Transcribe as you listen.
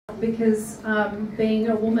because being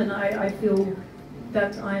a woman, I feel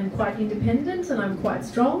that I'm quite independent and I'm quite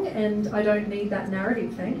strong, and I don't need that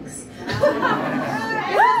narrative, thanks.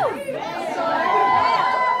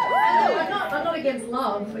 I'm not against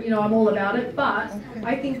love, you know, I'm all about it, but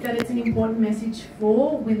I think that it's an important message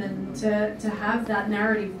for women to have that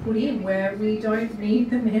narrative put in where we don't need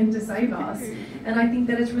the men to save us. And I think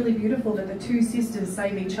that it's really beautiful that the two sisters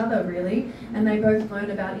save each other, really, and they both learn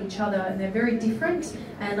about each other, and they're very different,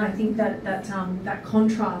 and I think that that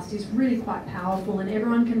contrast is really quite powerful, and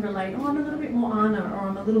everyone can relate, oh, I'm a little bit more Anna, or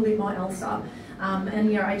I'm a little bit more Elsa,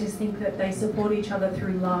 and yeah, I just think that they support each other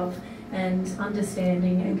through love and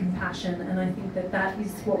understanding and compassion, and I think that that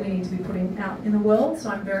is what we need to be putting out in the world, so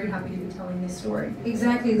I'm very happy to be telling this story.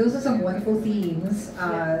 Exactly, those are some wonderful themes,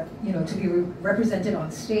 you know, to be represented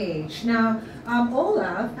on stage. Now,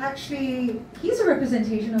 Olaf, actually, he's a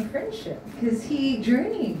representation of friendship, because he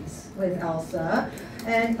journeys with Elsa,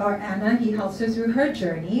 or Anna, he helps her through her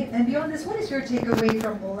journey, and beyond this, what is your takeaway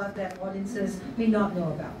from Olaf that audiences may not know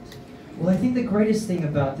about? Well, I think the greatest thing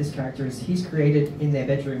about this character is he's created in their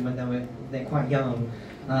bedroom when they're quite young,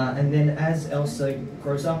 and then as Elsa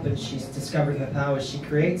grows up and she's discovering her powers, she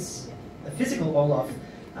creates a physical Olaf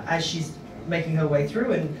as she's making her way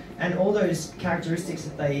through, and all those characteristics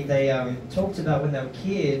that they talked about when they were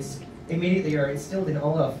kids immediately are instilled in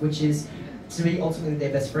Olaf, which is to be ultimately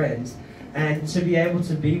their best friend. And to be able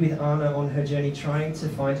to be with Anna on her journey, trying to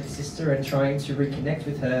find her sister and trying to reconnect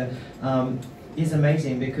with her, is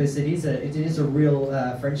amazing, because it is a real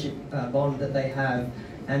friendship bond that they have,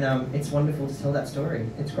 and it's wonderful to tell that story.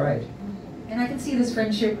 It's great. And I can see this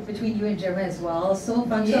friendship between you and Jemma as well. So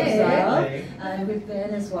fun to observe, and with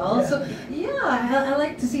Ben as well. So yeah, I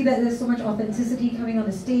like to see that there's so much authenticity coming on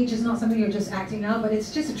the stage. It's not something you're just acting out, but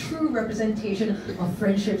it's just a true representation of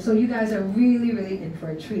friendship. So you guys are really, really in for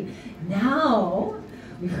a treat. Now,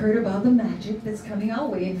 we've heard about the magic that's coming our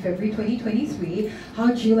way in February 2023. How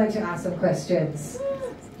would you like to ask some questions?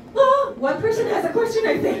 Oh, one person has a question,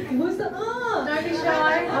 I think. Who's the Don't be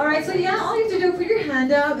shy. All right, so yeah, all you have to do, put your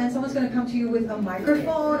hand up, and someone's going to come to you with a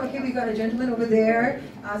microphone. Okay, we got a gentleman over there.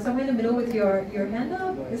 Somewhere in the middle with your hand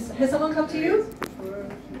up. Has someone come to you?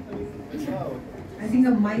 I think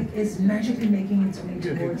the mic is magically making its way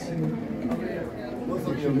towards you.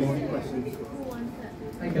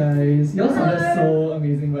 Hi guys, y'all sounded so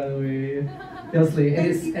amazing, by the way. Honestly, and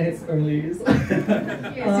it's early. So.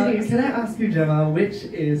 Yes, it is. Can I ask you, Jemma, which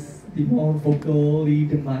is the more vocally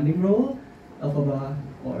demanding role, Elphaba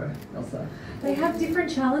or Elsa? They have different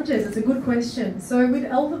challenges. It's a good question. So with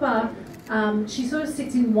Elphaba, she sort of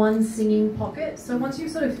sits in one singing pocket. So once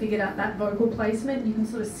you've sort of figured out that vocal placement, you can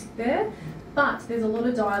sort of sit there. But there's a lot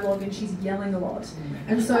of dialogue and she's yelling a lot.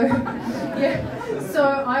 And so, yeah, so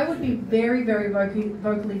I would be very, very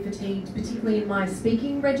vocally fatigued, particularly in my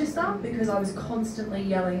speaking register, because I was constantly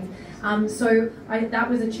yelling. That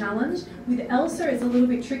was a challenge. With Elsa, it's a little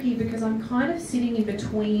bit tricky because I'm kind of sitting in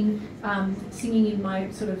between singing in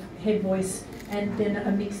my sort of head voice and then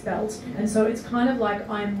a mixed belt. And so it's kind of like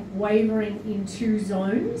I'm wavering in two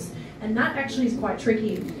zones. And that actually is quite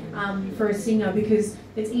tricky for a singer, because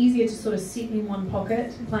it's easier to sort of sit in one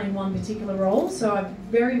pocket playing one particular role. So I've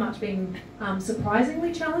very much been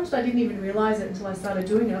surprisingly challenged. I didn't even realise it until I started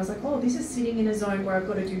doing it. I was like, oh, this is sitting in a zone where I've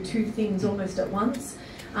got to do two things almost at once.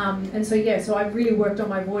 And so yeah, so I've really worked on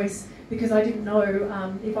my voice, because I didn't know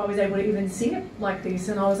if I was able to even sing it like this.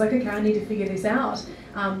 And I was like, okay, I need to figure this out.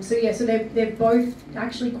 So yeah, so they're both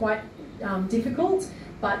actually quite difficult,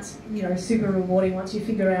 but you know, super rewarding once you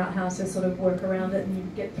figure out how to sort of work around it and you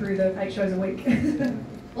get through the 8 shows a week.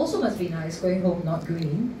 Also must be nice going home not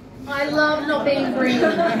green. I love not being green.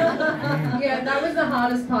 Yeah, that was the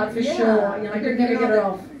hardest part for sure. You know, I could never get it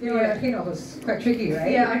off. You know, that paint off was quite tricky,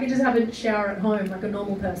 right? Yeah, I could just have a shower at home like a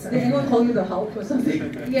normal person. Did anyone call you the Hulk or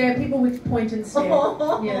something? Yeah, people with point and stare.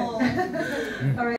 Yeah. All right.